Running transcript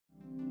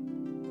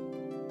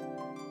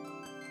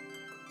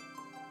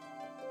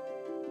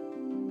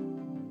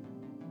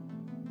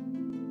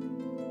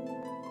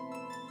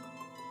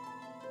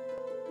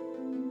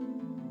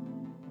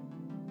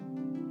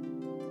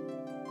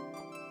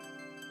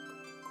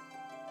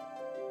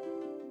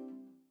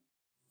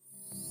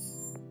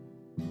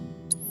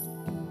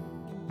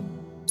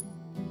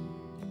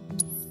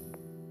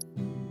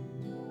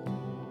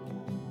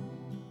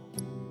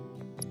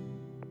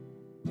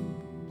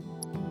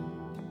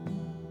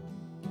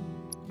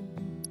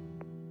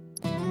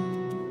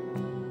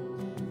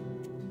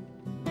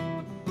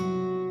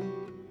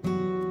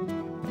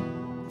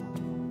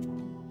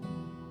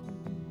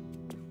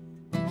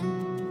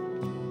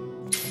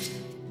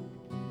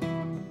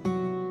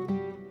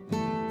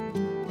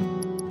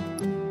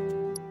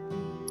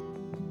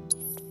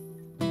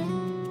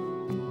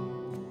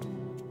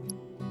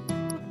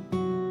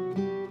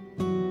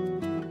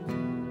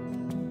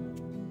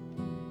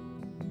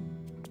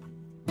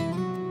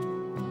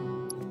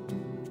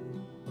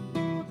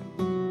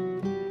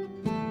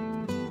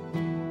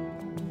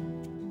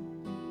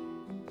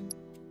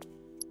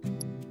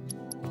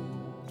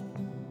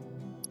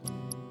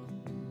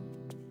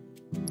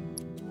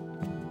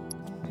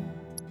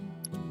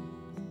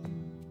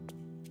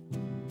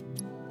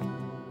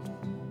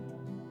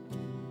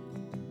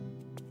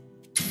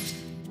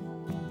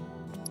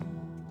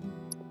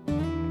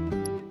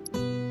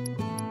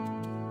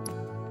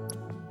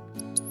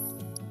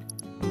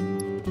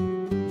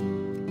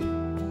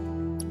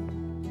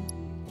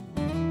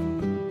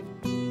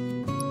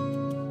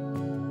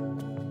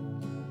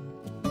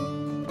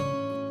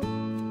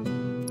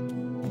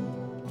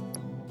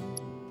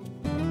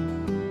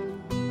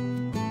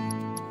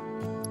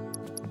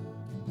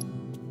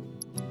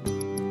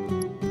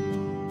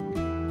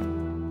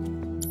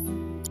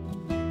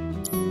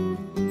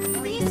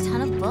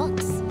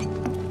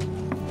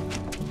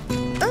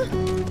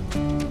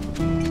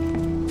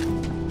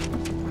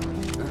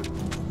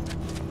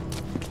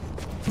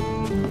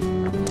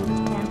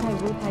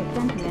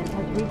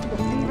reached the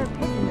fever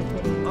pitch in the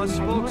city. Us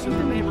folks in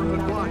the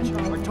neighborhood watch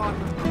are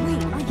talking.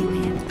 Wait, are you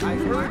him? I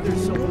heard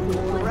there's someone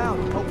going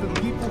around helping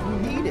people who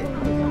need it.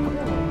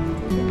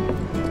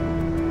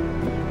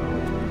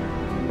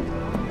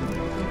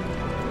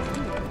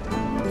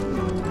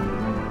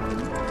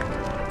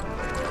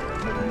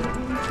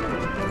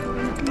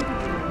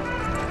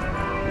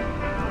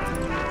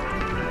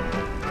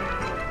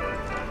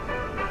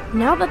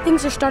 Now that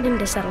things are starting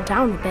to settle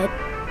down a bit,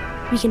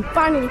 we can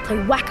finally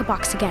play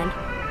Whack-A-Box again.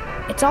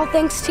 It's all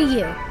thanks to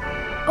you.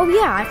 Oh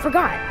yeah, I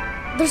forgot.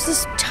 There's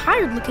this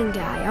tired-looking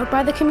guy out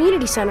by the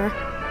community center,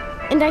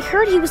 and I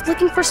heard he was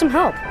looking for some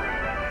help.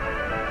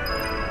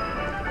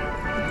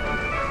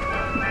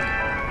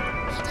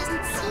 He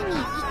doesn't see me.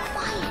 Be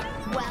quiet.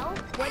 Well,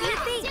 what do you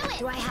think?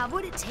 Do I have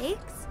what it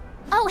takes?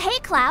 Oh, hey,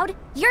 Cloud.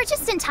 You're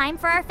just in time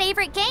for our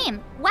favorite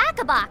game,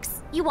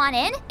 Whack-A-Box. You want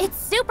in? It's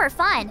super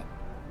fun.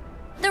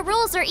 The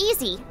rules are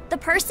easy. The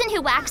person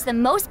who whacks the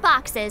most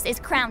boxes is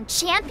crowned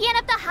champion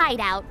of the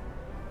hideout.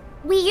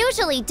 We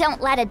usually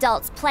don't let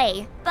adults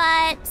play,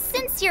 but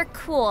since you're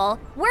cool,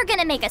 we're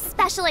gonna make a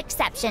special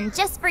exception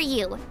just for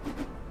you.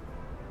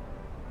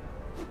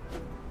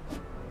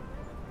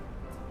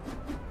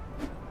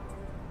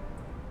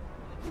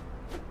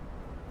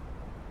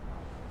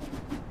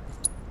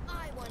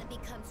 I want to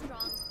become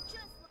strong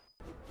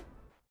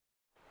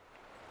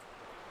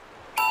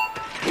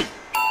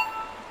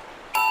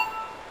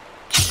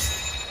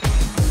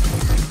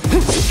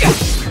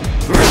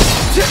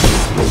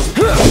just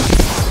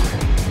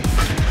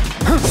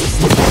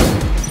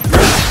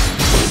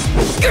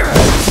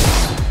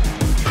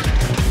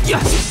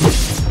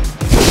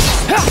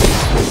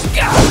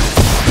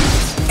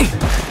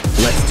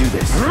Let's do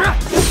this.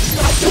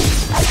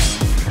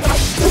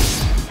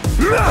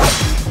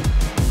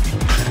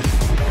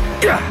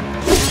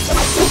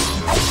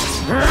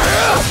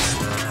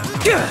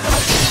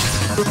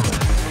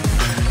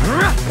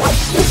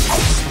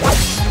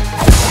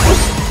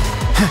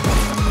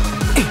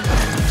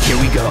 Here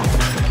we go.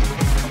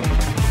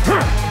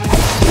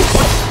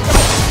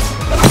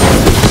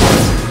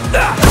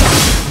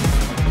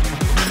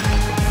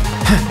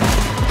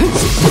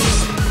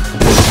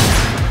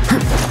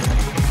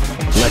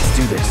 Let's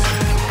do this.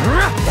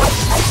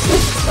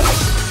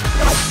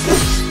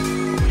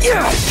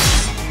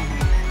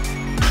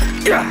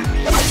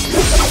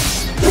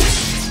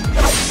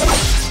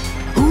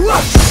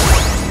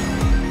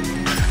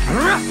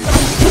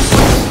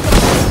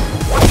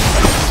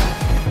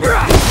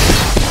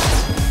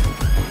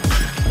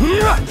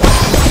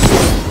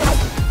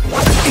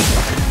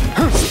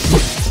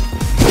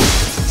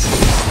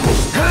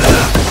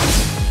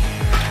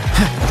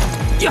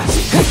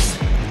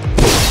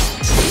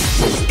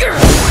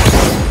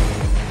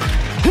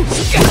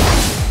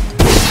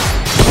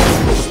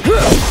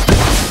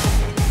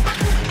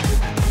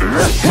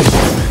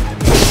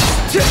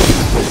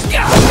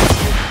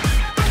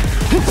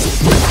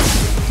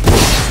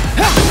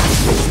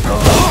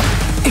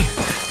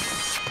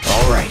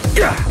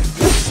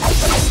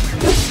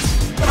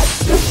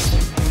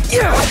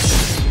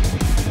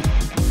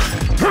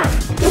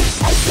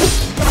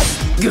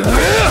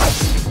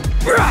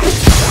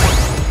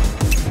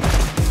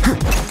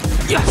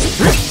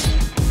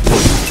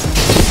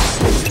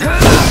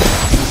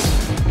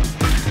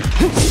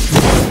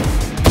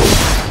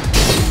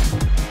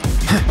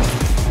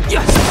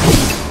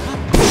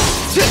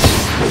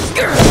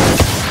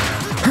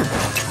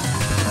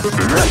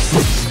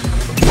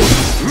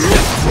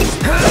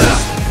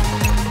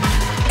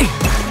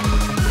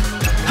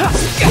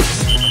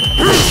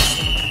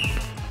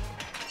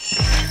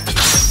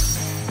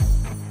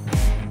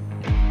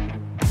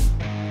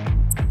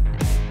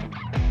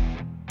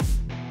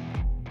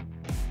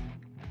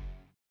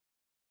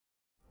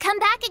 Come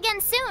back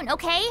again soon,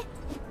 okay?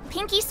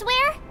 Pinky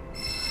swear?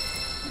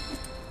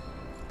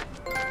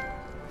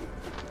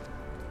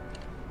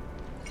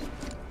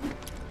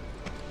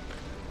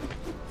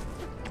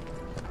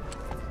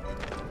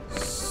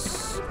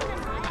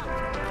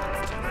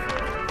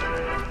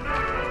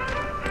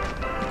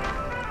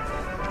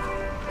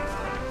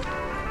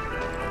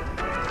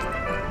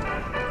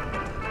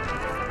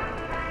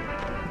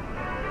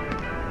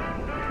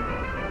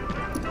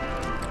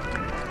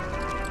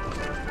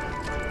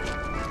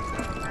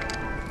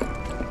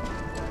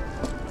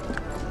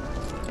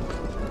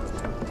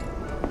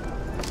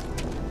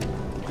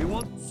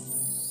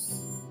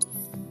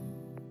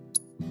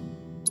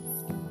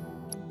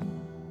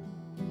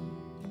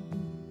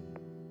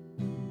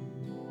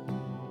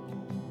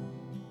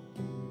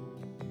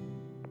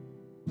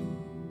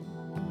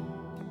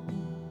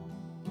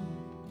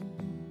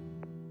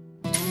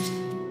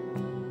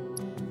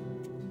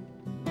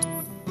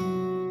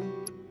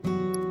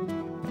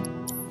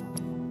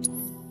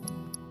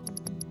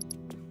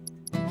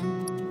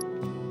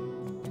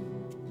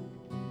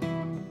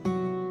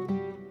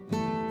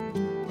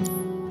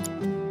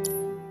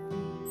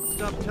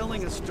 Stop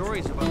telling us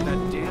stories about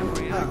that damn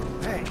reactor.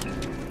 Oh, hey.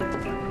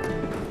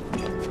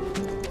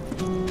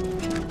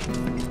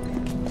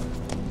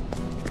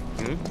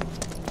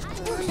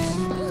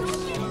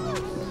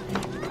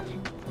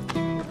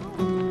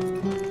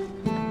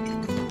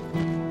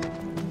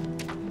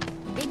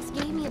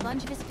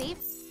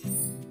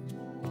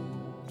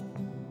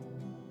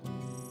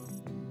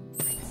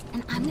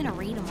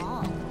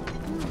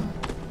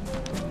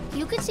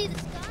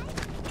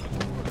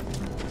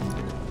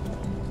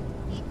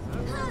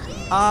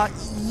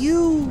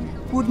 You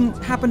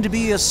wouldn't happen to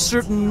be a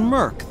certain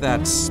merc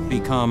that's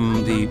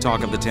become the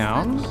talk of the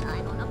town?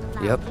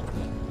 Yep.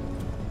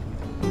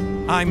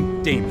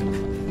 I'm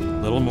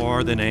Damon. Little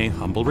more than a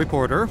humble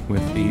reporter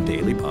with the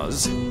Daily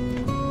Buzz.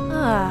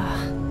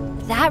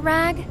 That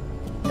rag?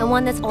 The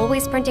one that's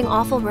always printing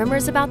awful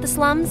rumors about the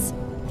slums?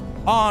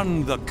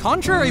 On the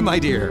contrary, my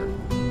dear.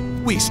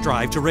 We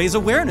strive to raise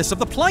awareness of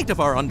the plight of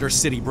our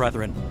undercity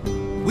brethren.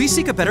 We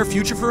seek a better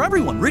future for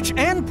everyone, rich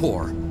and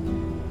poor.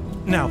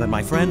 Now then,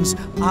 my friends,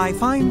 I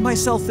find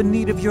myself in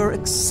need of your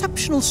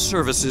exceptional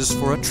services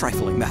for a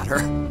trifling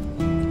matter.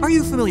 Are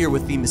you familiar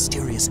with the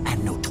mysterious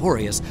and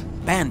notorious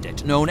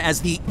bandit known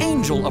as the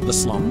Angel of the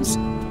Slums?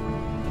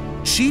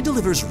 She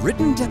delivers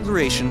written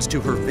declarations to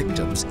her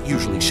victims,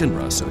 usually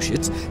Shinra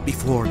associates,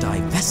 before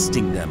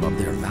divesting them of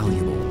their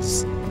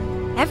valuables.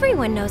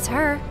 Everyone knows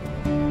her.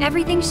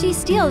 Everything she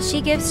steals,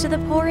 she gives to the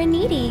poor and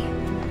needy.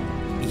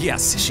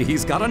 Yes,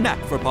 she's got a knack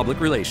for public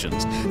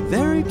relations.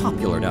 Very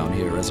popular down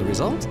here as a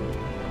result.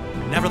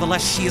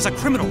 Nevertheless, she is a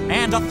criminal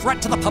and a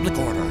threat to the public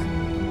order.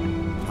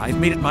 I've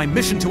made it my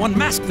mission to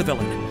unmask the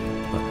villain,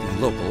 but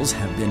the locals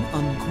have been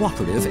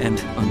uncooperative and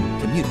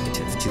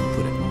uncommunicative, to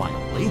put it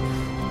mildly.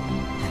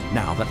 And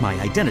now that my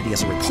identity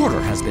as a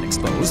reporter has been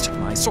exposed,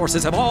 my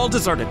sources have all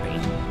deserted me.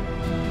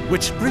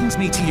 Which brings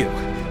me to you,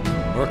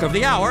 work of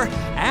the hour,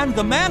 and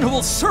the man who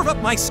will serve up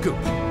my scoop.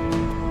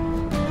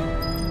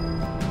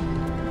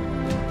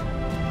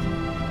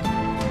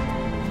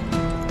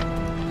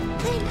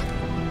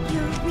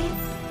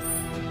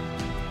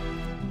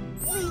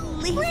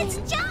 Let's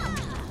jump!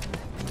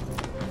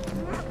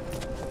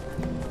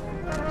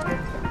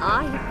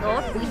 I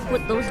thought we'd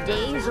put those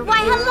days of Why,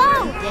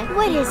 hello!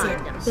 What is it?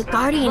 The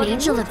guardian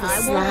angel of the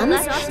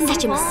slums?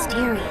 Such a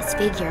mysterious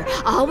figure.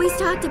 Always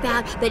talked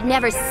about, but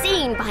never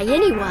seen by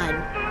anyone.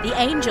 The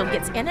angel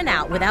gets in and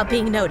out without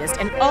being noticed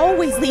and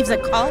always leaves a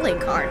calling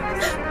card.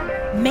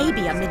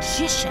 Maybe a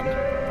magician.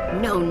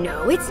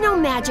 No, it's no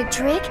magic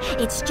trick.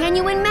 It's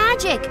genuine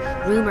magic.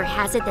 Rumor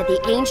has it that the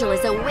angel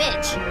is a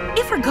witch.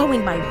 If we're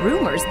going by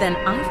rumors, then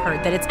I've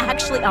heard that it's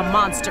actually a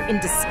monster in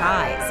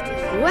disguise.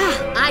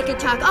 Well, I could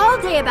talk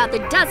all day about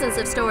the dozens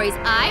of stories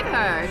I've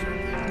heard.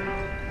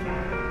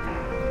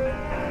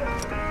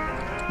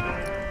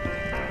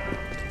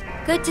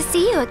 Good to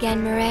see you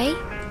again, Mireille.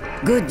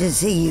 Good to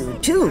see you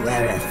too,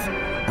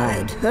 Aerith.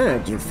 I'd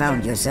heard you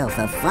found yourself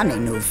a funny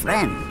new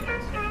friend.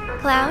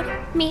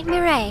 Cloud, meet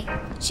Mireille.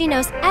 She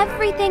knows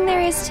everything there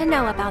is to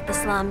know about the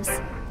slums.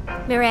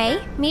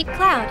 Mireille, meet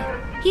Cloud.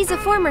 He's a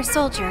former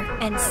soldier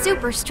and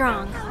super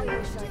strong.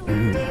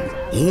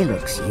 He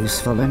looks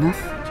useful enough.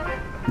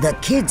 The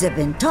kids have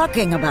been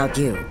talking about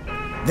you.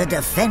 The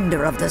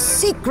defender of the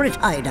secret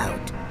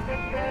hideout.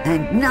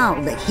 And now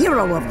the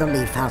hero of the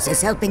Leaf House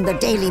is helping the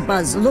Daily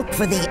Buzz look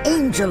for the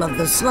Angel of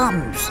the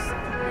Slums.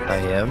 I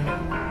am?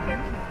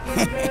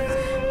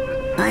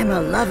 I'm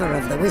a lover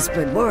of the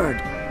whispered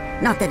word.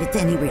 Not that it's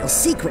any real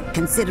secret,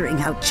 considering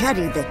how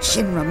chatty the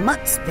Shinra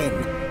mutt's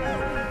been.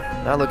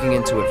 Not looking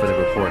into it for the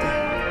reporter.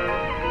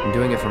 I'm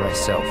doing it for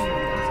myself.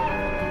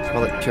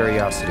 Call it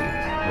curiosity,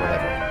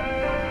 whatever.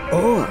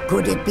 Or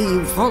could it be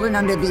you've fallen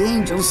under the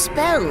Angel's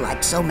spell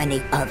like so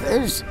many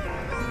others?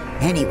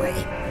 Anyway,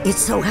 it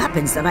so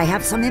happens that I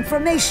have some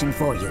information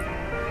for you.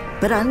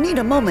 But I'll need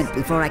a moment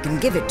before I can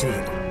give it to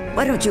you.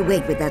 Why don't you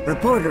wait with that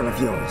reporter of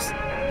yours?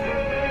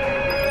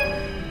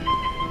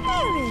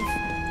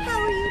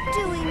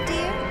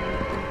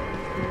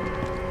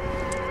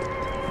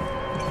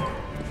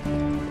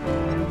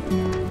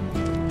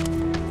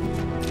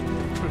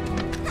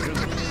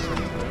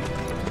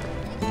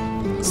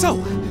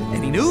 So,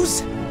 any news?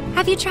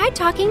 Have you tried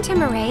talking to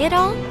Mireille at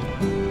all?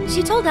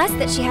 She told us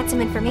that she had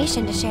some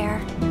information to share.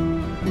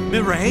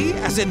 Mireille,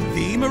 as in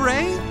the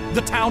Mireille?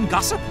 The town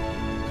gossip?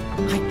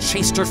 I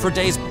chased her for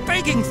days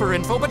begging for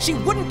info, but she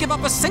wouldn't give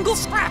up a single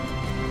scrap.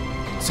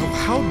 So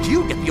how'd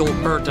you get the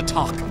old bird to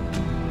talk?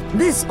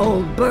 This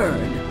old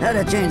bird had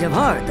a change of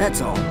heart,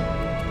 that's all.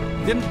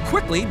 Then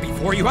quickly,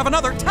 before you have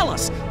another, tell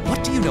us,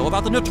 what do you know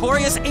about the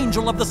notorious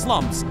Angel of the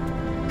Slums?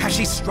 Has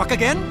she struck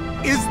again?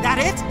 Is that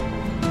it?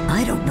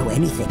 I don't know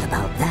anything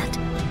about that,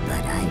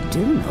 but I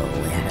do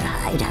know where her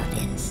hideout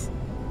is.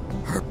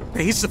 Her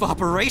base of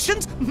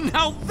operations?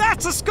 Now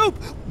that's a scoop!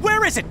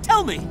 Where is it?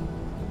 Tell me!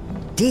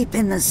 Deep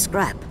in the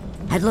scrap,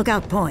 at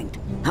Lookout Point.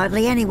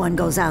 Hardly anyone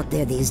goes out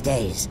there these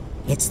days.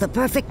 It's the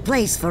perfect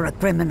place for a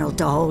criminal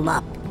to hole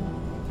up.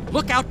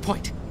 Lookout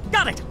Point.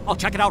 Got it! I'll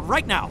check it out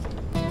right now.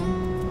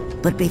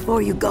 But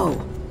before you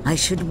go, I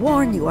should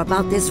warn you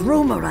about this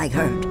rumor I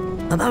heard.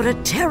 About a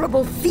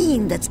terrible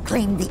fiend that's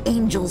claimed the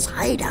Angel's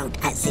hideout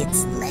as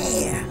its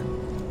lair.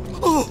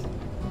 Oh!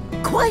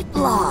 Quite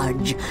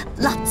large,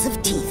 lots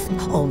of teeth,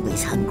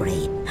 always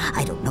hungry.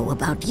 I don't know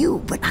about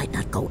you, but I'd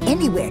not go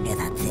anywhere near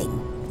that thing.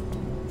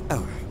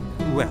 Oh,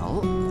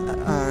 well,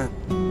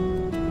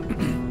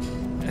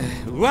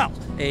 well,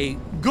 a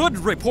good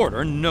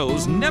reporter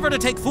knows never to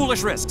take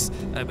foolish risks.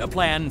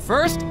 Plan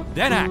first,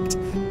 then act.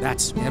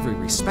 That's every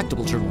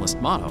respectable journalist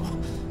motto.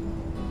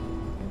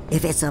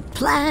 If it's a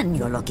plan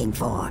you're looking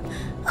for,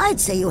 I'd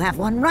say you have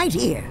one right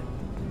here.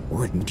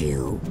 wouldn't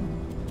you?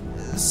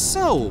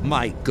 So,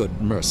 my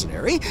good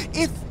mercenary,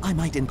 if I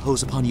might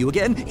impose upon you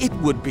again, it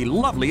would be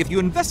lovely if you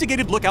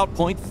investigated Lookout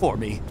Point for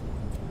me.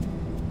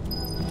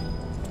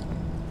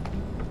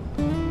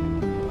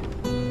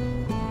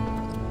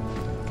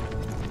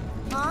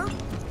 Huh?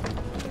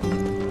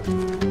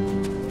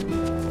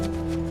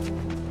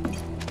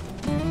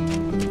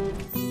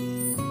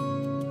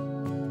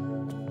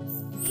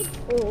 It's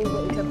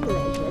always a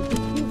pleasure to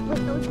speak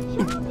with those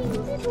charming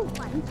little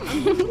ones.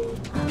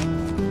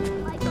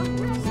 Like a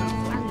breath of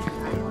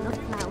sunshine on a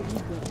cloudy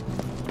day.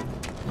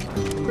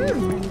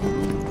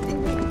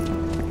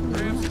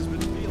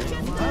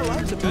 I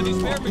like the Penny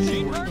Spare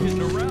machine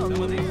isn't around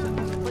when they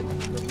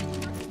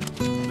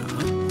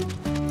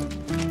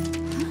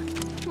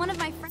One of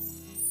my friends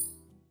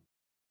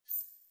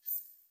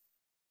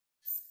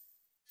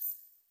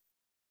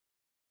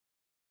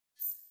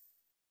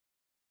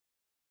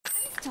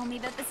told me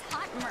that this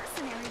hot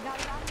mercenary got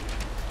it out of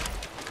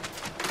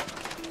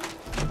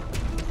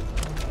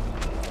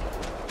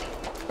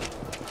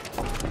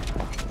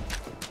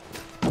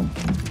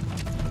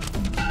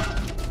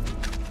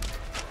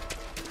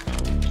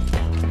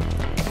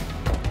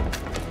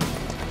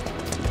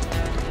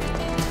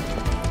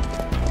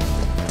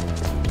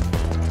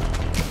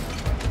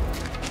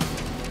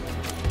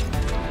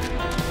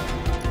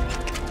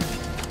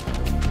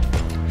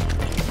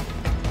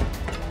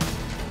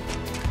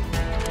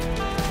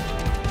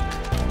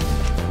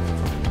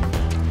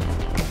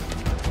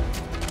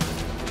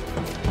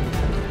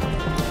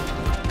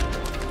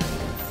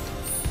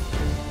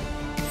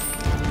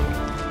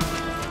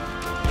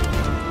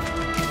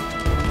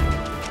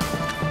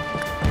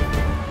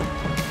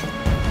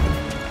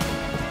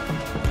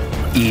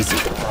Easy.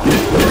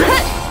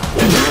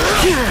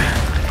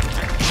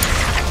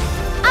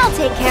 I'll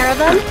take care of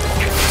them.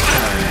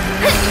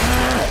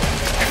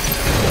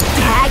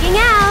 Tagging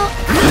out.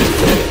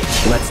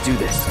 Let's do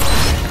this.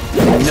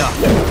 Enough.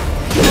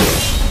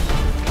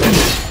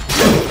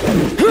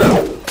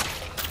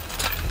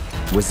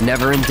 Was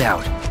never in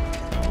doubt.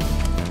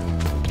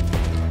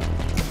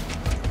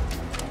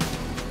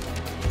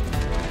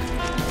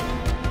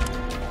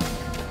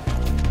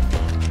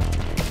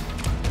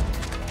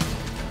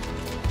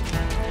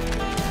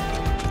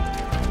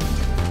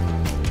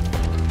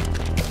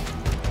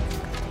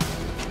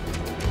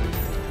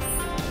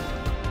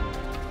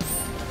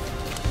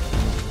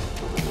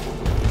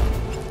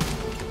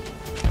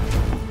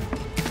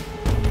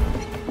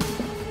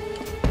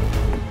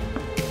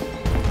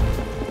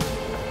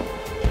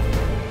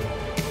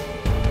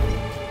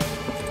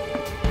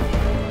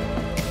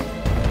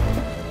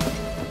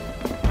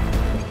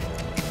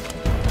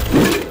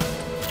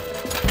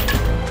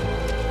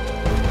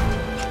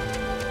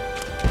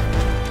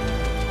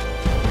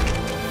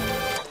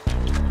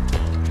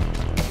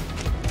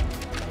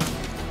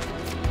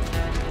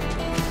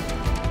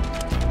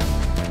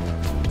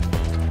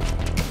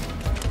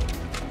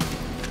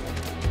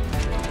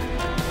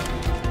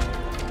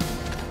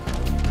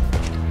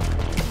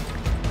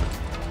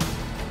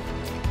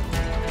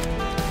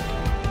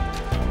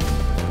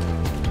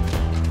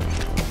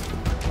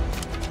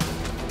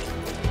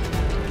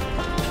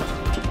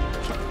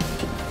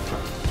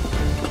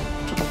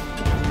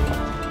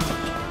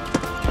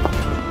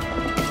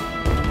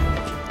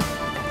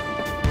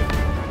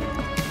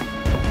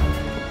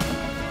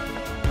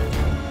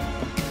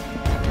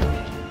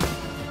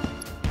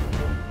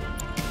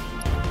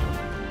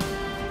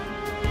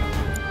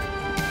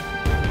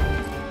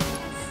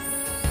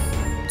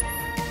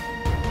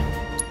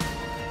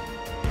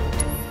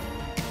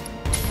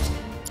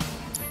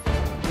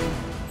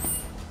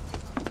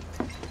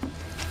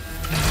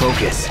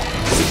 Focus.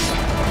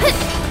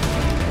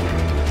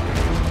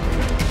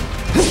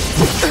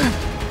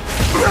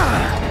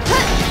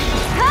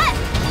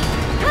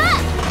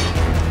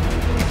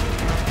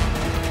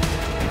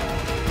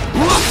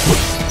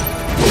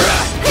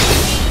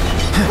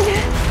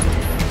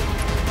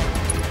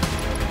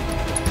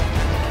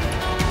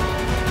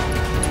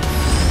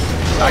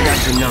 I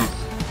got your number.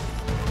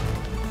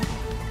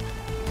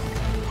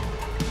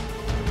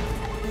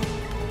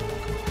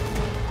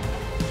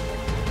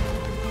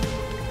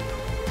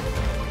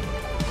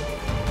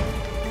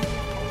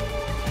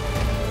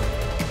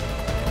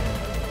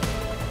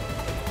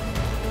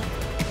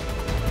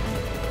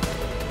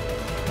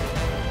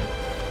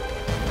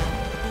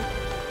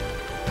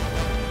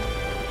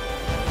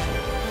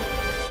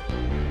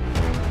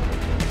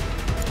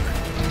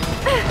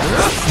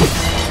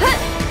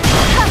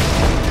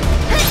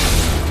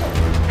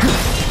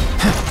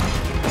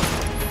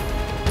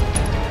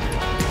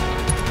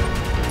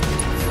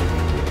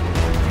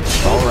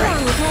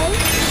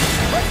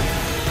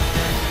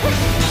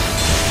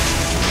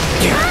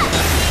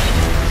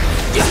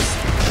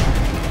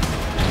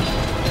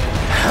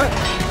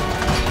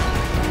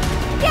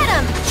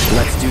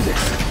 Let's do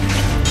this.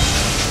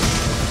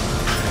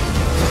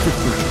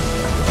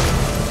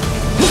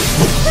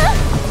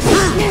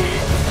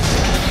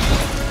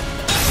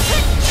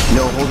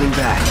 No holding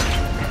back.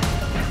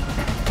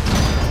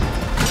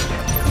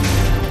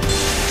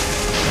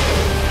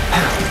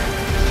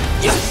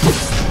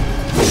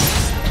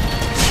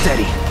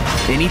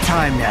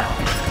 Anytime now.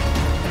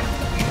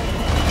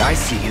 I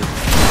see you.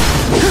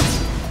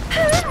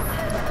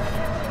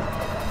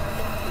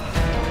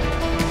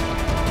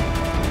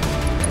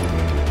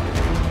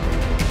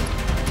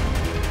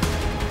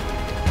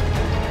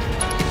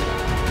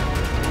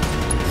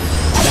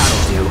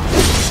 That'll do.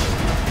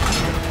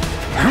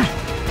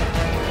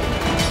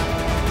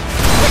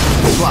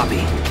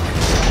 Floppy.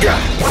 Get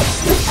him!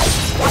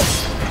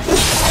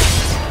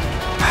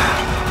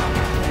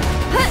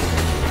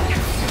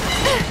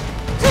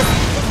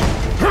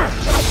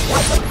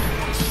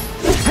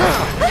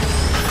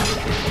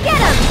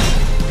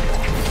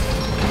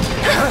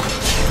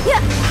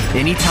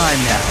 Anytime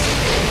now.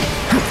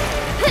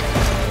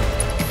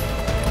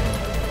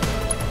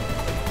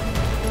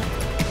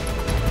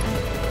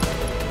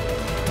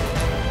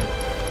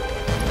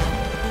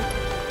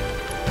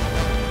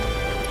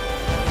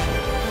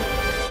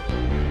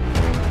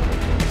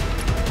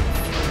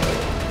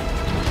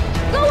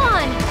 Go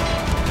on!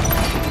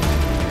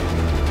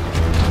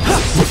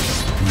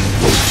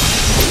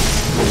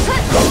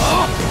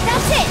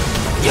 That's it!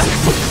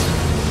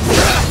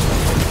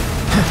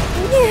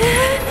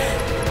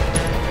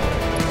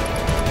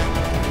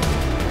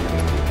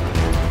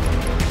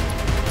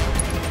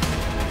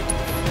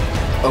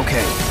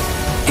 Okay.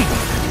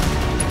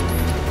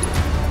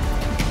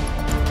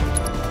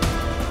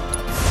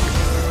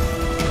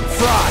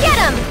 Fry! Get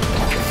him!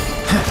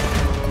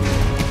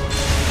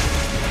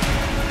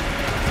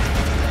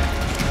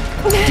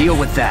 Deal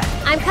with that.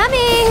 I'm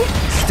coming!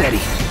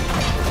 Steady.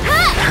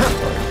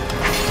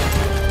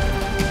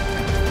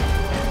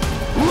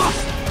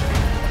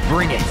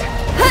 Bring it.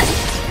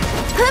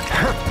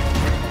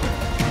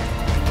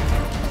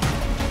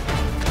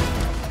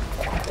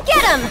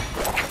 Get him!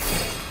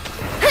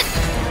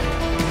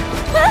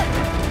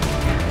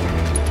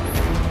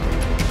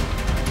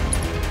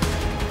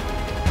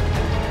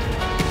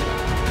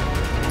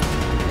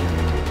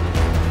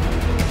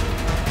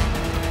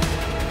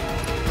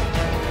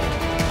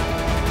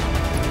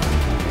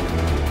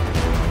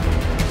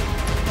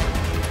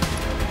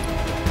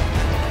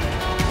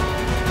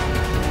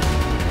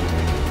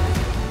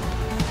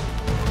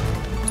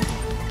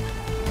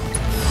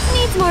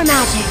 Needs more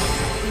magic.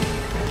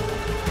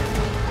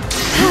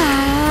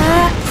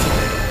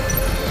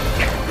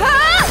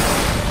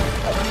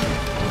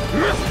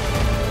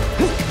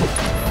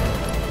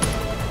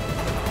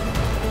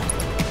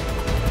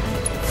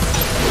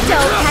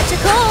 Don't catch a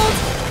cold.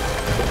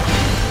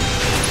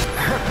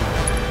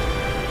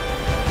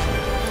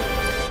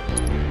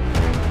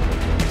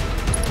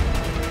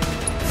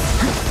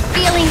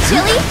 Feeling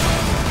chilly?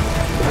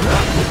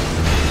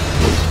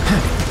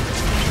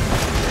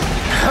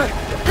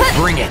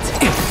 Bring it.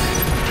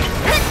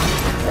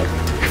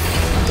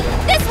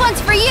 This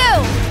one's for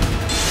you.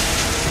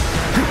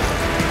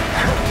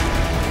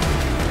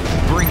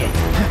 Bring it.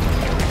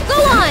 Go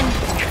on.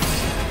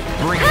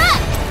 Bring it.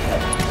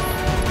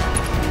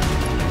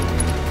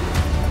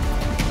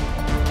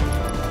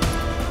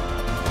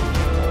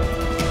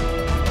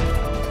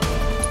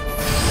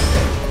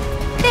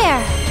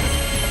 There.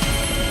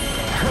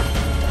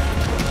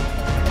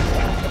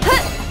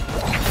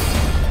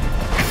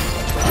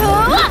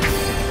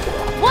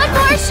 One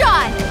more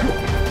shot.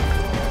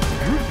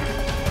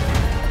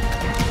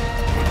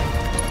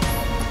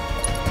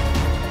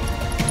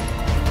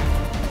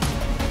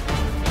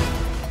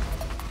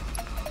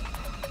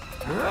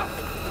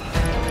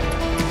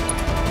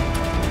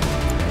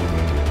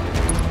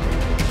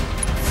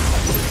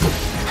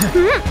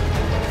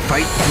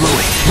 Fight through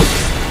it.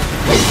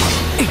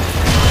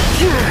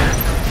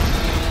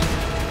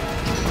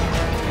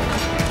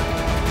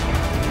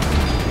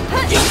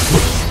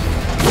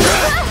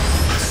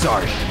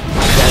 Sorry.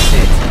 That's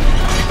it.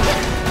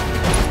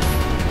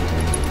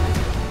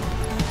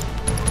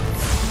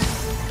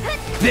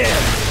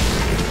 There.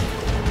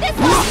 This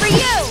one's for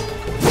you.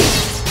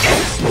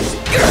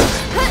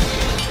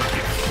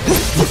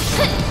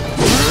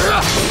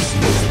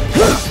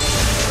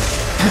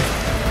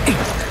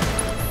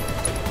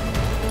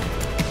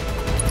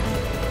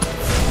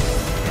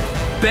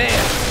 Bam!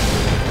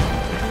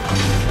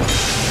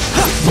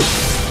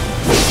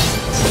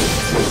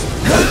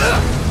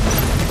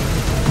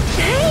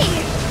 Hey!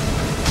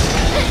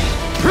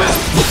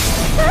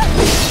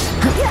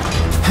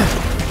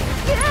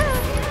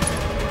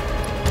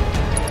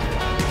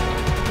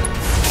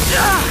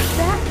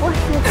 That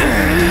wasn't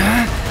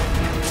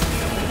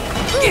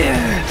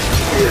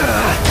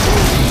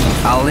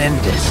I'll end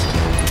this.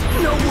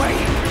 No way!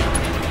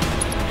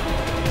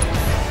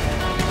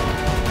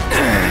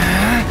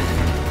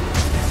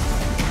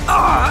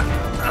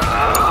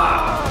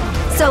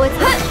 So it's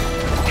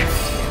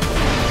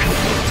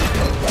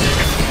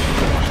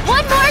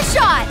one more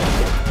shot.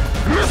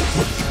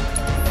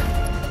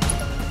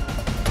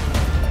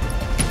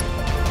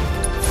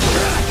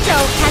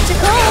 Don't catch a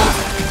cold.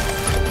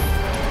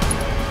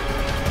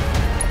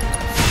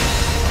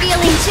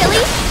 Feeling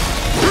chilly?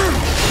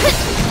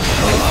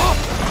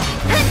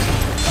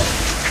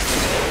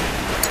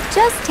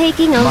 Just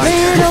taking a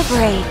little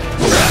break.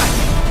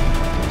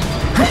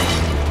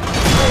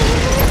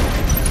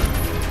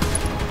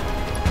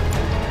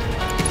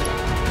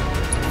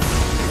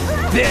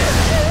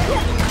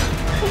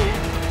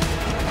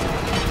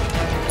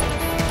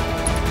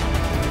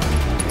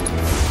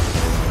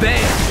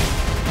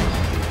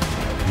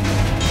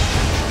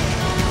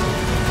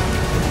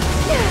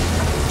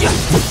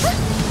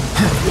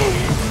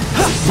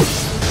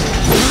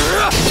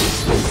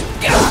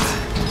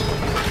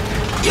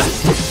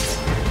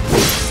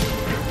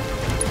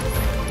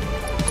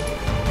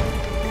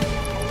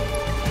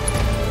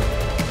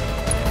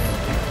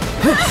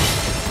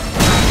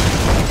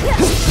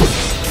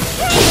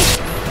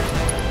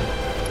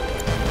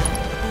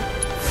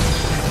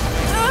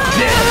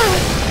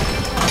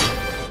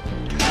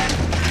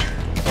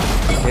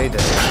 Okay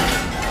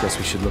then, guess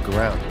we should look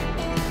around.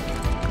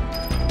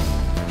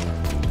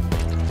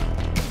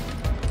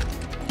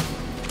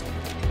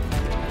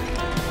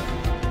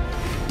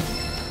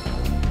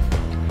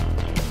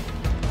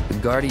 The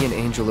Guardian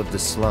Angel of the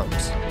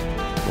Slums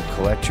will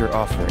collect your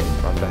offering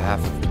on behalf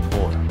of the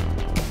poor.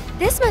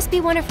 This must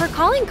be one of her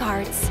calling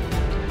cards.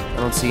 I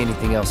don't see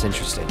anything else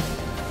interesting.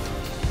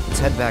 Let's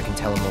head back and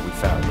tell him what we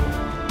found.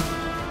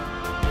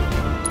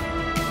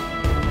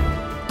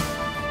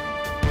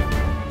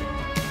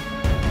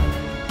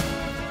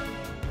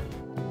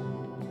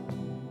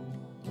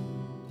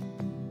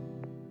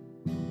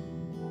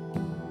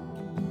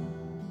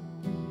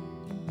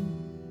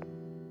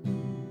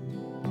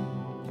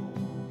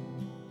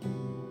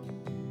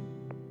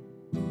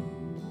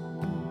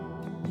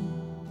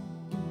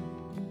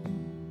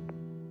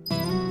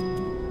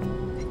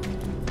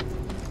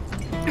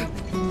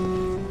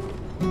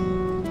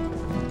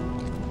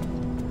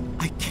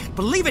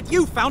 Believe it,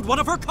 you found one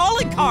of her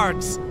calling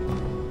cards!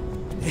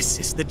 This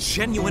is the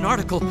genuine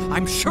article,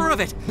 I'm sure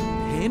of it.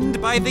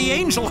 Penned by the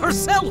angel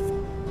herself!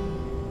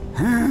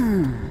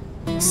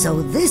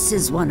 So this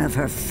is one of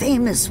her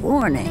famous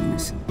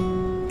warnings.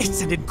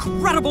 It's an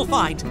incredible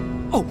find!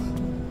 Oh,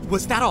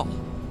 was that all?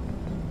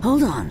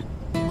 Hold on.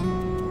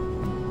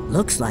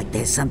 Looks like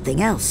there's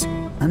something else.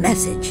 A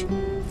message.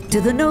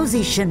 To the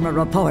nosy Shinra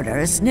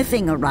reporter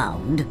sniffing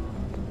around,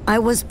 I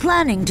was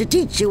planning to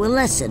teach you a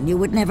lesson you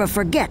would never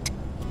forget.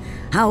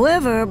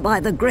 However, by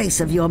the grace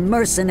of your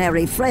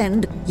mercenary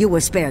friend, you were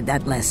spared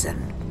that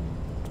lesson.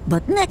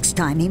 But next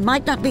time he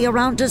might not be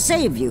around to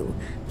save you.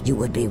 You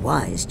would be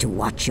wise to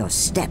watch your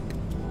step.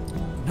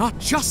 Not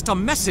just a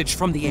message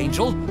from the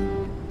angel,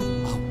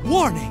 a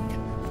warning.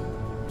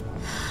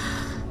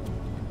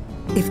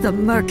 If the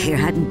Merc here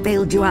hadn't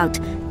bailed you out,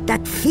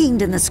 that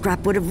fiend in the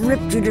scrap would have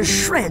ripped you to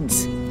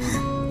shreds.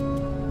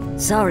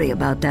 Sorry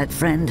about that,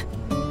 friend.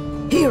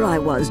 Here I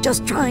was,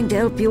 just trying to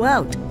help you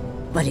out.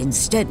 But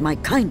instead, my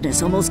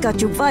kindness almost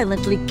got you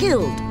violently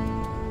killed.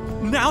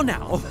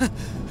 Now.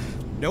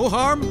 No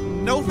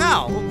harm, no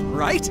foul,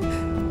 right?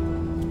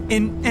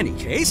 In any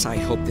case, I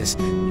hope this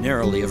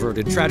narrowly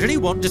averted tragedy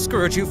won't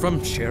discourage you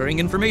from sharing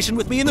information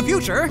with me in the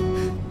future.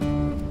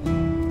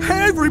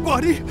 Hey,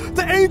 everybody!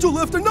 The angel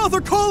left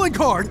another calling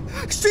card!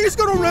 She's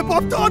gonna rip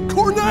off Don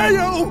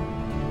Corneo!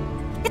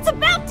 It's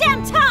about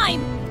damn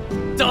time!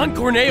 Don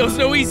Corneo's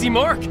no easy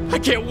mark! I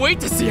can't wait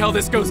to see how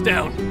this goes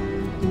down!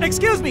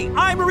 Excuse me,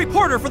 I'm a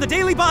reporter for the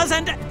Daily Buzz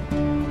and...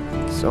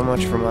 So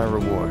much for my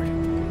reward.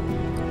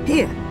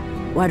 Here,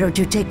 why don't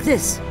you take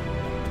this?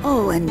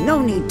 Oh, and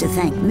no need to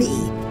thank me.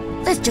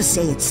 Let's just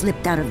say it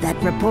slipped out of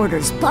that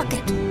reporter's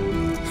pocket.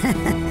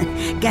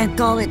 Can't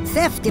call it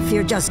theft if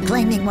you're just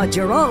claiming what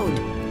you're owed.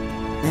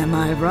 Am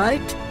I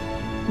right?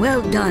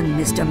 Well done,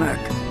 Mr. Merc.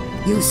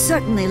 You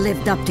certainly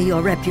lived up to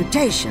your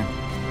reputation.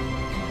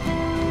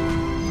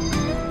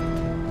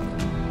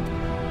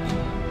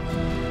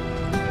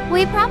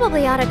 We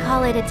probably ought to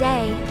call it a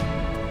day.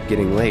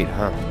 Getting late,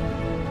 huh?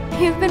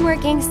 You've been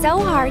working so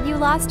hard you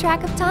lost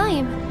track of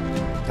time.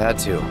 Had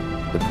to.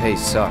 The pay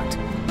sucked.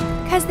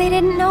 'Cause they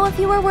didn't know if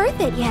you were worth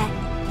it yet.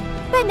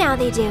 But now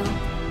they do.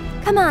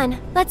 Come on,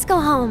 let's go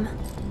home.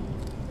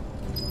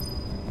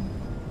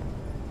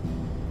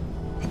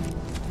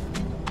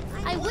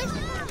 I wish.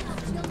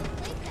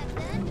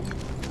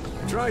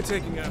 Try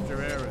taking after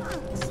Aerith.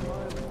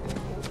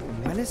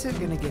 When is it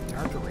gonna get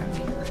dark around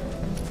here?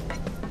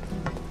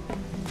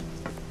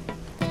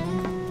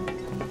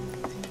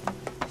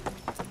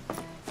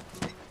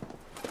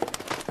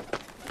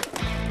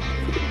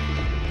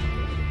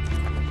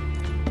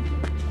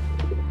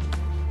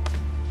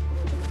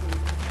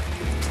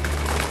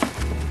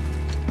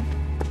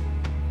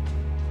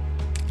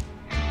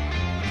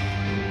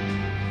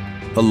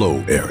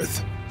 Hello,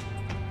 Aerith.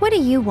 What do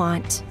you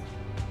want?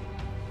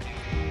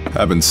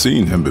 Haven't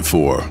seen him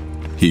before.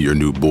 He your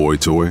new boy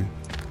toy?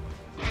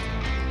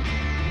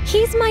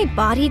 He's my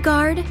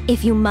bodyguard,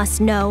 if you must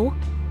know.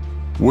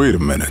 Wait a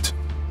minute.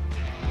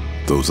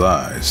 Those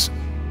eyes.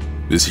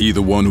 Is he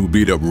the one who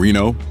beat up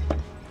Reno?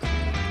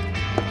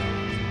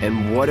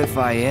 And what if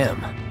I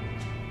am?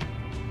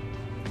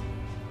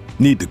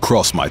 Need to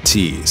cross my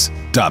T's,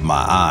 dot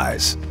my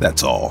I's,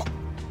 that's all.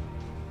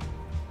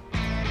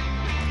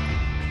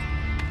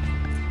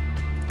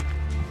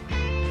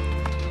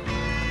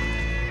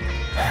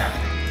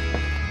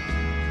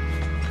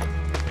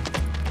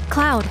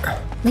 Cloud,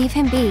 leave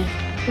him be.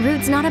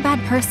 Rude's not a bad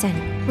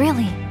person,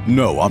 really.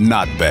 No, I'm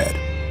not bad.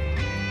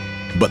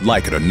 But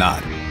like it or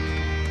not,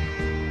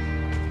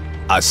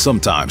 I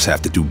sometimes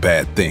have to do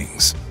bad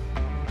things.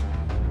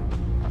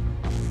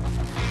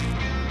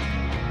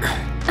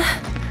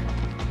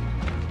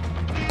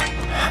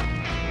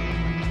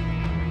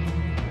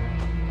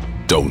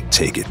 Don't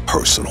take it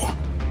personal.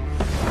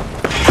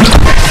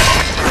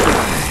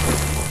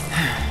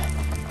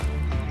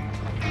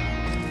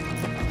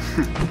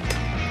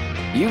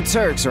 You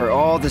Turks are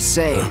all the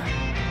same.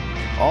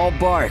 All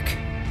bark,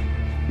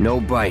 no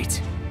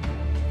bite.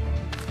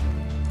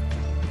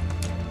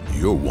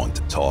 You're one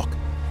to talk.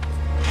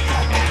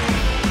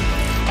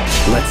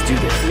 Let's do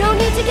this. No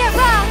need to get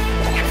rough.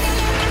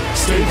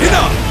 Stay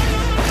down!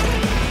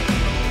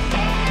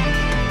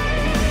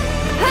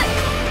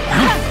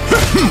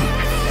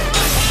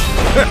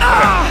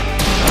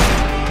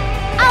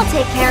 I'll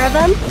take care of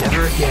him.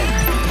 Never again.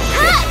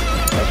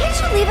 Can't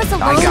you leave us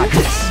alone? I got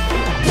this.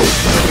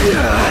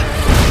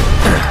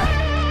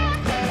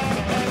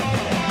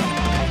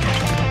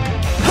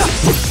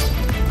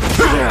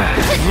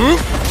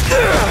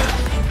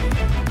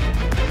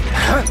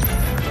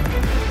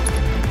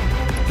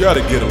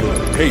 Gotta get a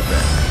little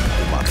payback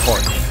with my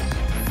partner.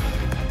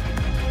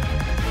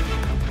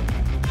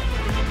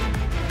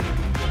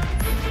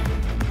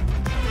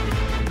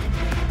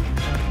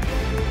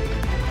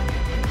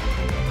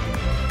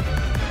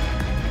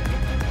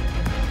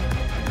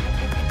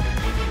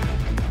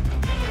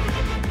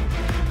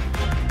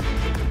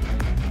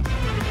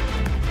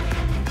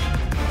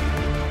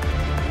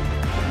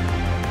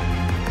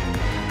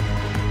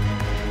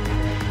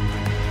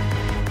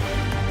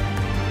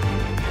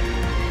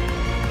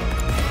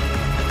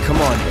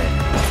 Come on, then.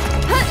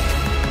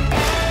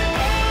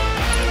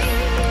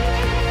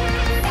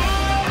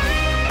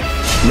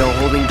 No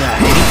holding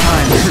back.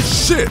 Anytime.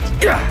 Shit!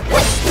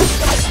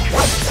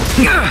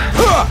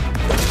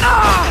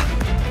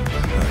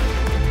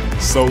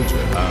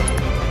 Soldier, huh?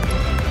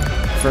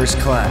 First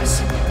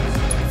class.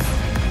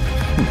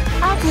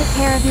 I'll take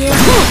care of you.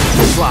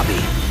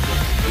 Floppy.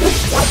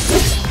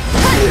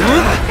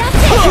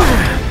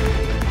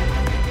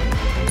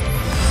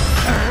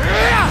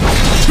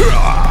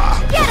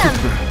 Get him!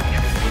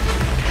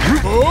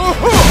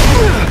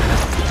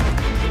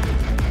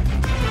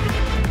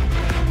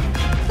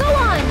 Go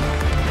on!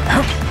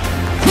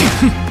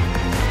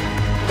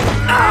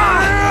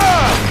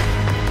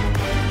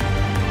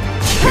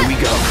 Here we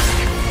go.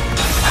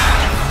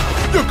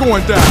 You're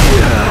going down!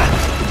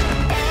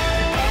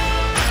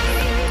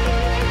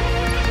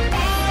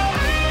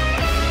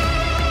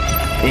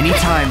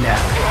 Anytime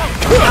now.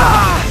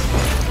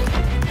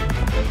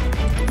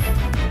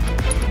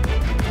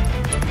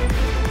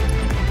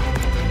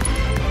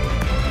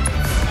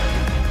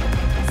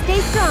 Stay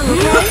strong,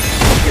 okay?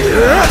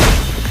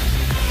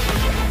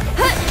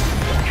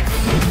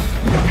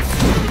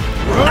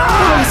 That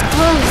was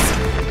close.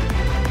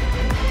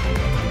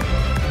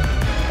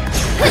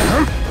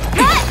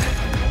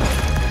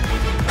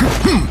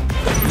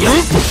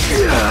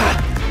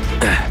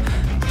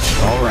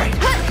 All right.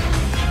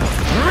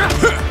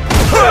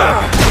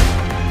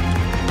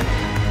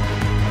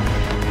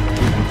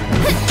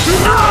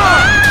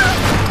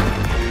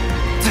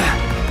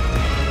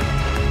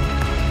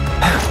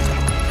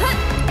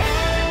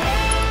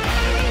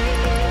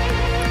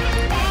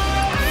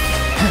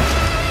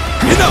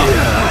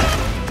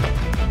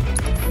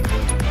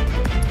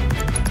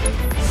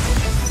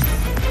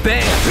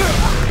 Bam!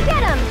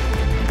 Get him!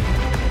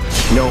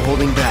 No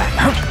holding back.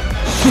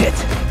 Shit!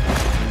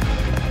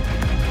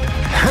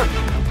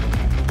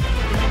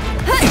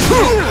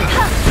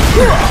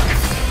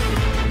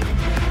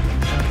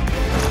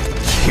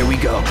 Here we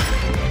go.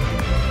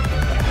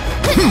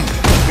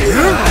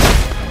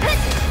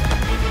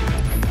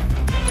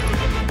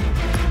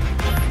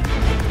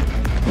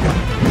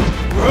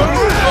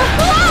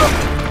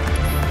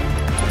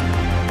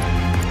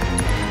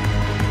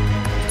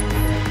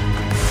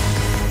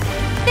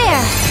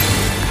 There!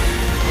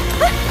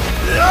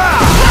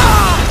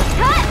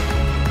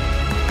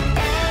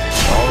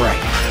 All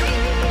right.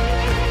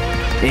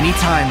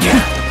 Anytime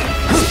now.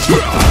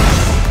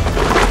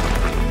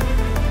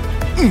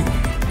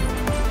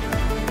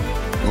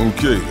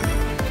 Okay.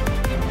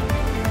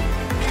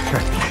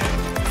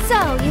 So,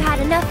 you had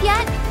enough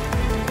yet?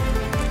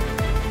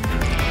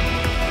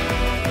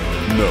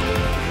 No,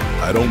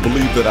 I don't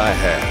believe that I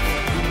have.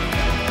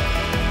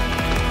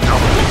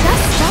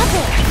 Just stop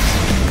it!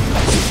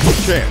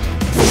 Can't.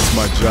 It's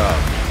my job.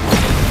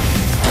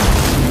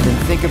 Then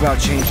think about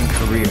changing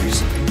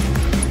careers.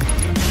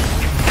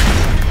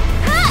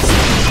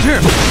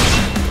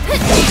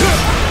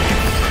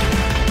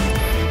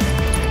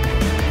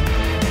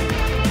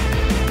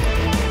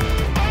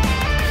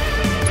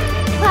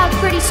 Cloud's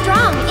pretty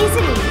strong,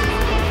 isn't he?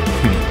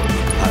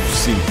 I've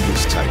seen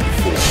this type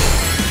before.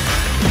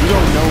 You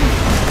don't know me.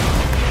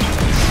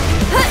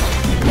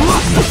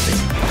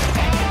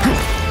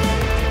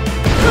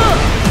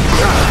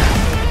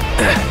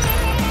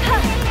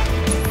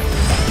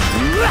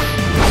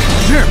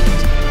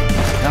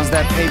 How's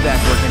that payback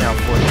working out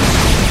for you?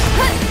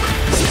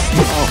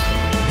 Oh,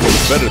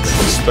 better than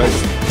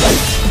expected.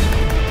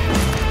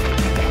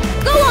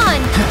 Go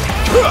on!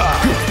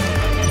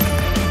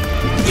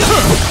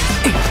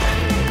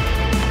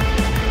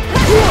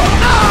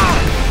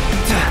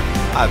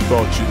 I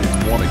thought you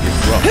didn't want to get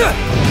rough.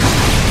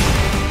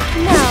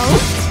 No,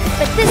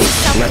 but this is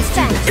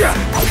self-defense.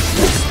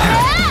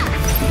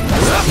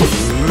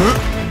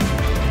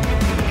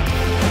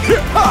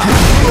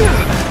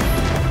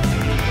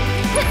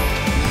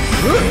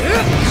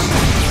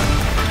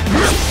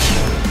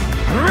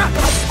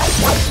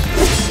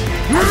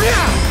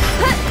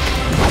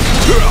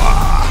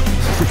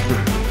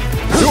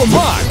 You're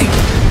mine!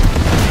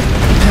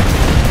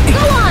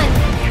 Go on!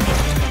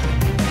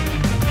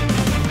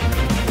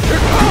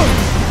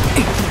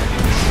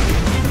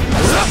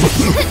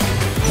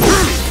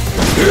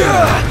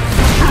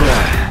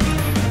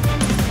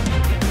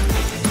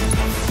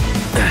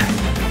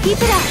 Keep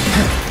it up!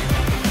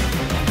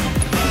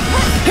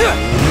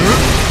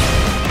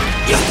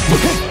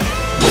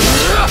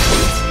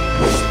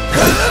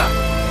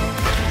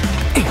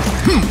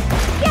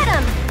 Get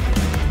him!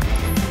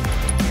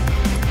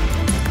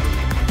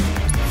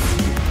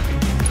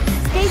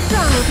 Stay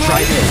strong, okay?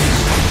 Try this.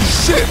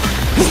 Shit!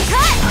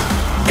 Cut!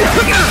 Get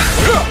him!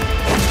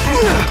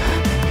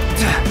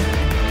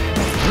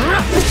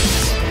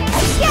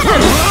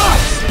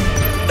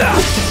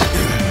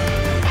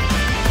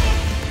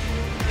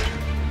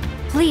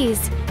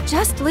 Please,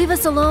 just leave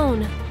us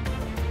alone.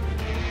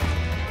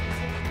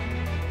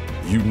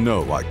 You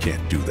know I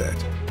can't do that.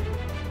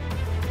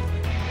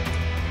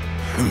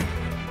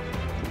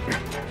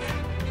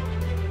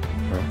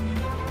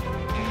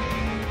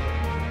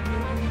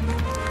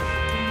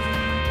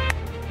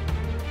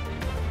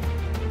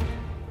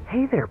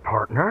 Hey there,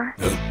 partner.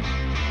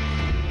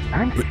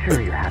 I'm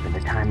sure you're having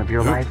the time of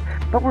your life,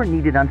 but we're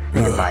needed on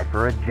standby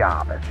for a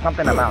job.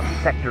 Something about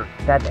Sector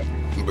 7.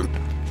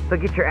 So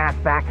get your ass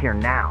back here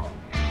now.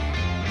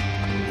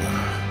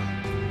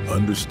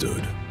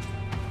 Understood.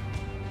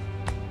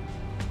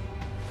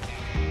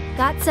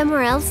 Got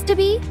somewhere else to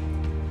be?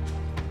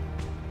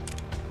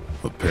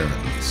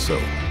 Apparently so.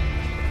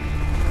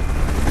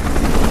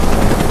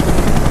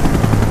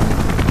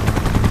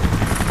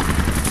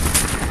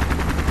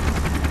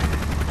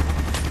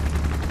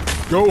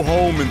 Go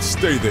home and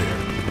stay there.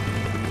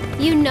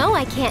 You know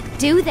I can't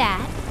do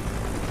that.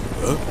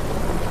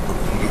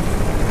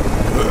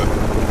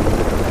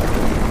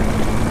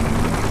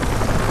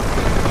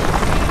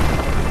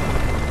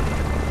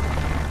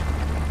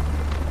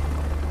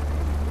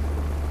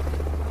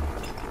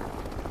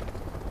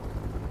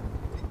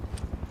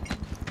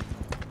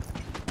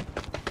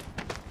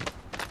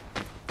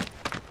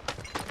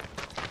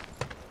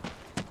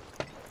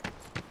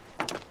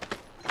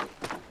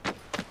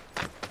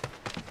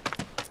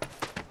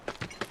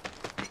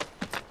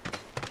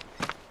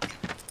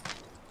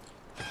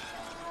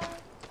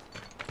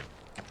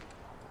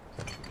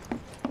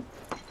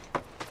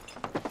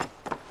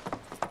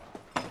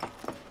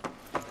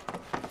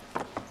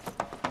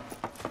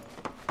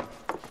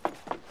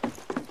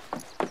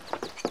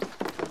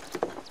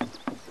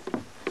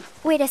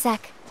 Wait a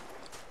sec.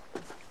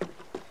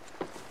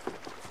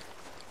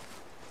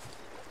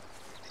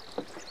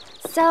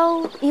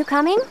 So, you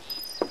coming?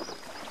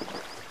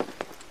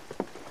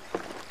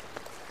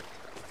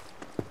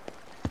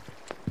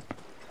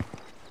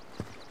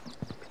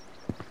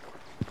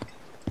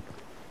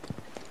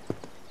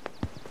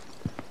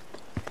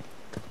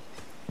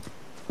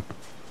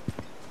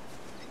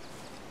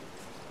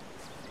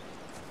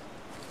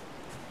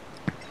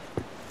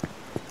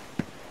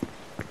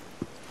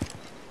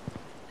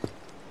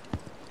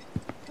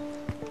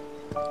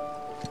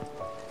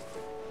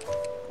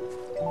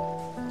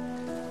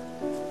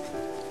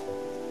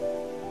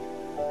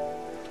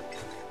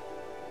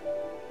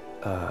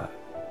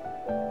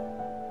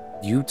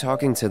 You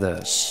talking to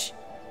the... Shh.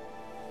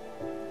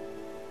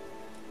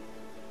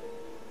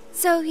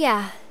 So,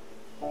 yeah.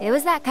 It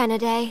was that kind of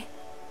day.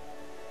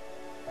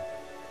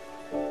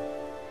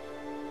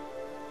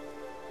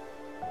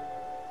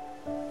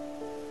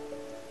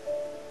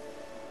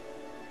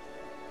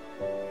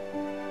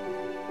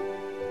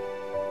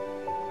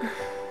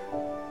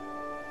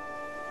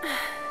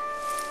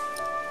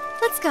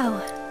 Let's go.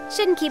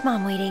 Shouldn't keep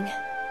Mom waiting.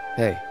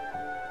 Hey.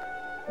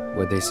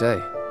 What'd they say?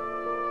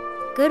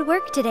 Good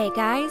work today,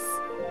 guys.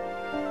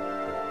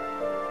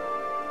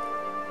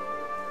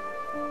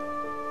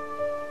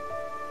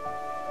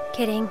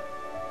 Kidding.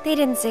 They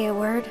didn't say a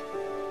word.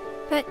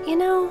 But, you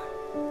know...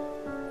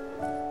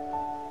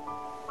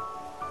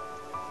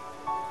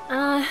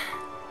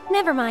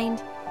 never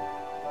mind.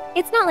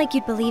 It's not like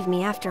you'd believe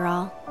me after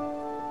all.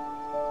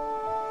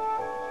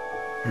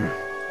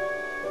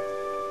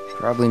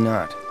 Probably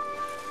not.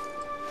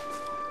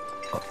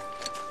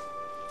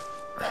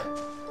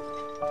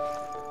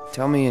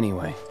 Tell me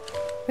anyway.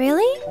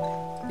 Really?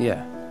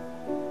 Yeah.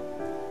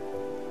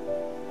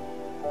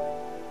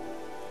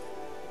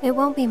 It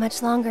won't be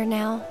much longer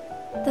now.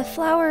 The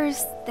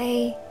flowers,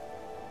 they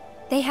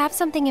have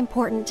something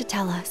important to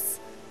tell us.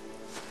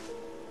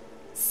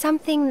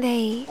 Something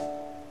they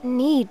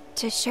need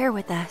to share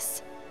with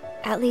us.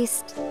 At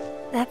least,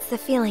 that's the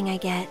feeling I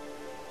get.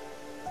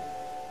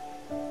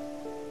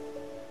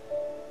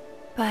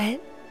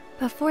 But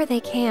before they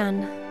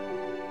can,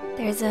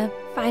 there's a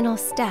final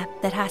step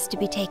that has to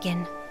be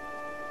taken.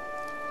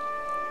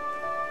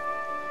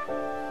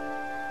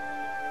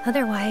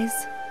 Otherwise,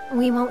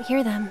 we won't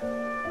hear them.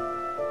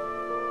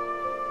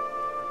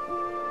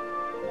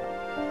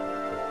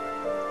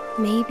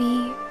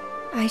 Maybe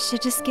I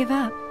should just give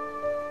up.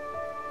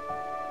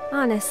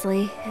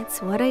 Honestly,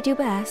 it's what I do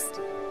best.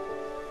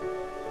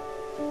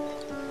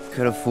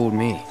 Could have fooled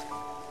me.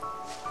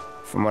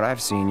 From what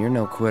I've seen, you're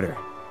no quitter.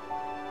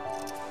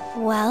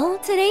 Well,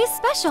 today's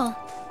special.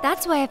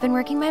 That's why I've been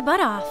working my butt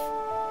off.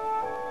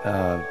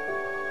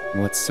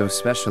 What's so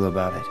special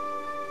about it?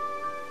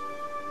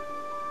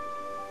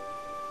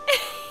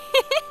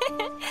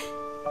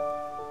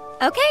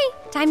 Okay,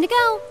 time to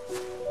go.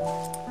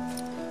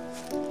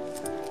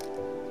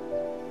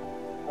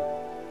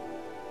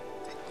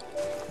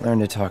 Learn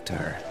to talk to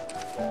her.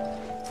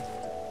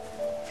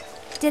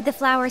 Did the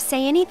flowers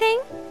say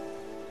anything?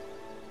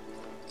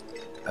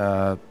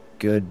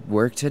 Good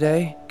work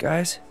today,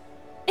 guys?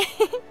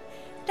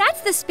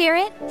 That's the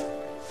spirit.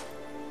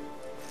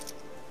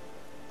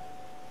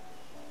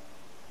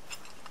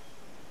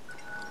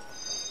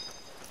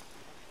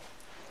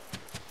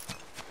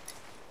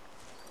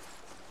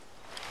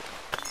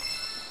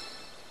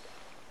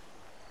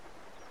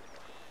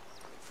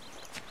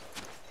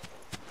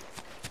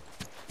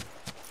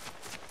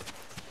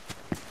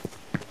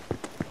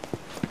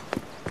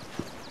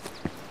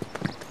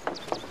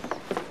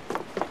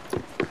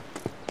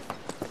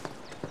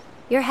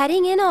 You're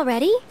heading in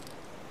already?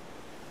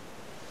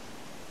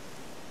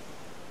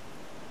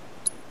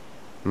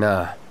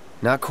 Nah,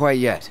 not quite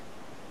yet.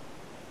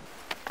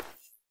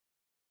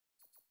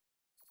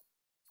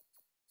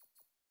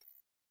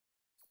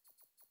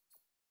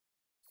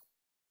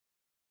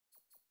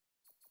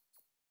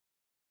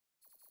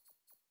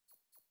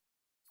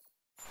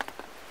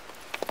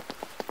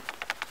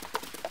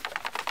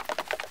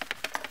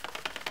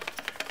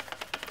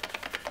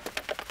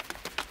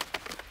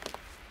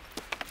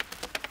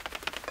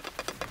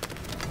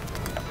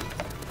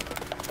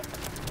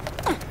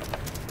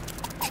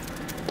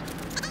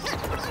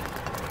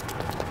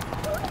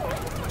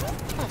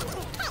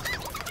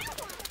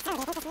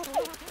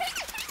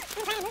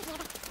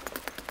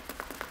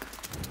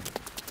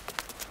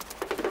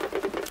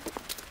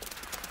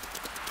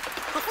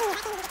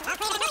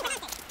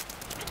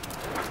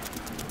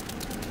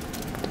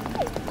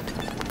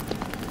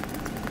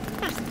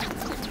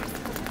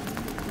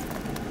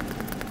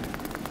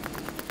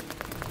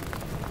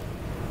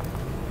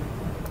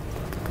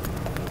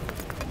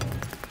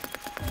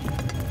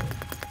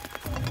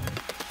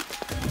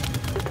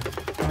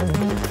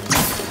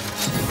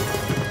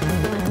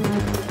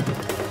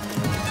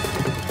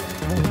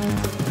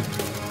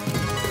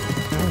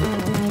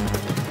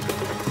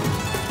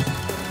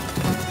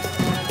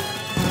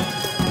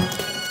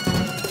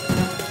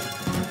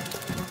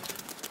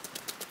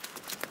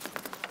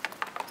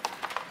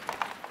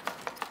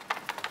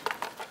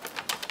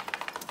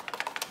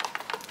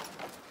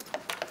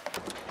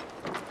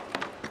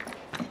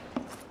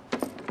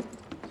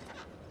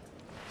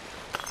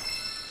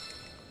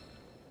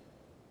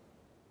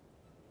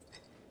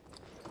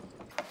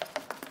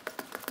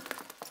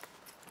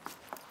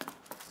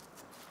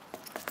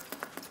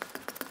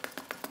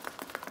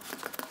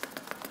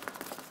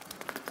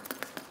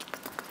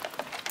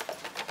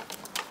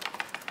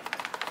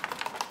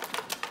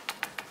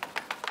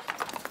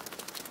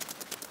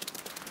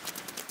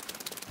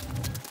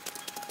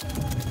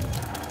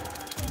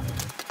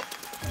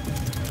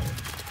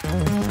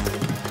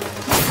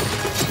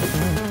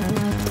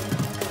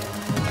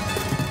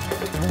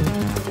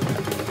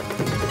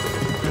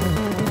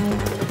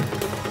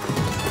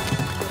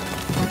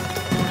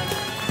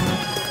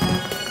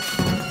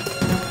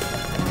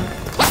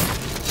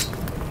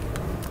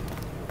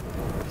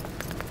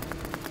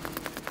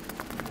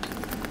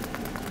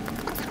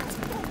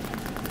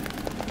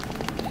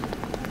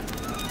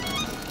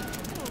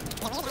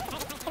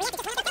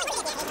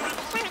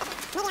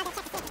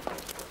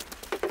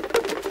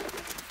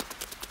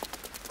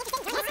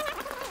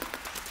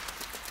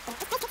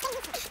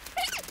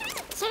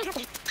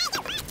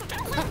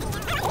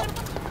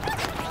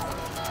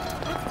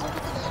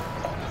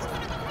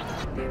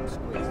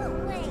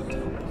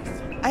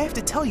 I have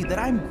to tell you that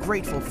I'm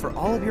grateful for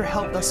all of your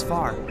help thus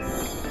far.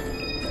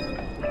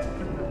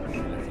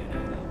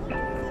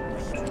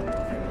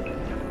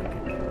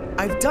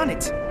 I've done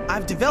it!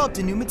 I've developed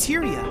a new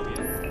materia!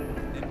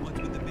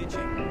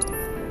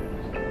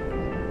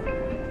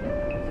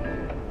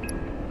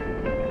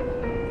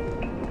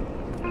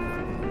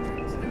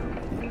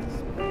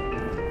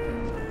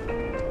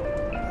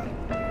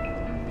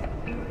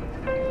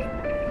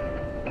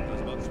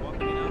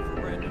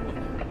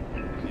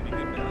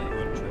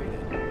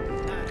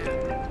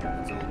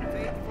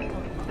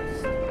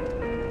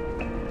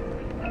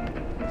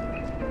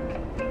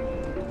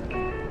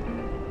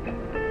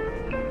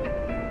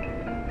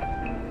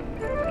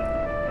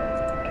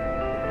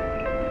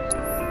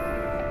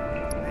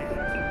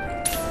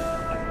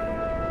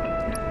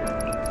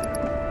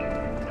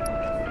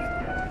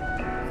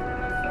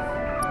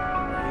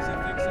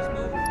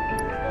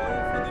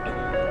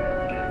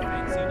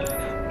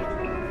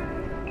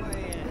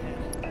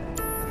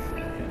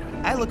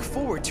 I look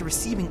forward to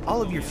receiving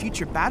all of your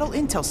future battle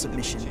intel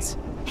submissions.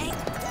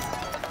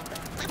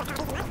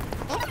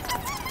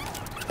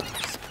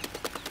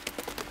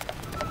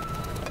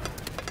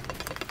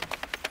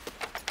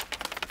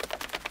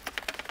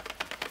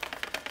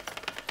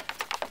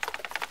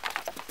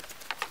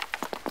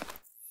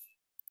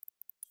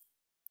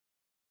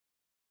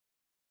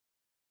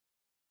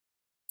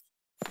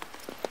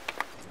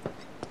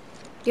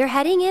 You're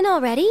heading in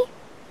already?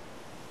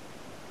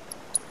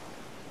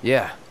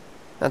 Yeah,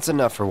 that's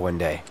enough for one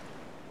day.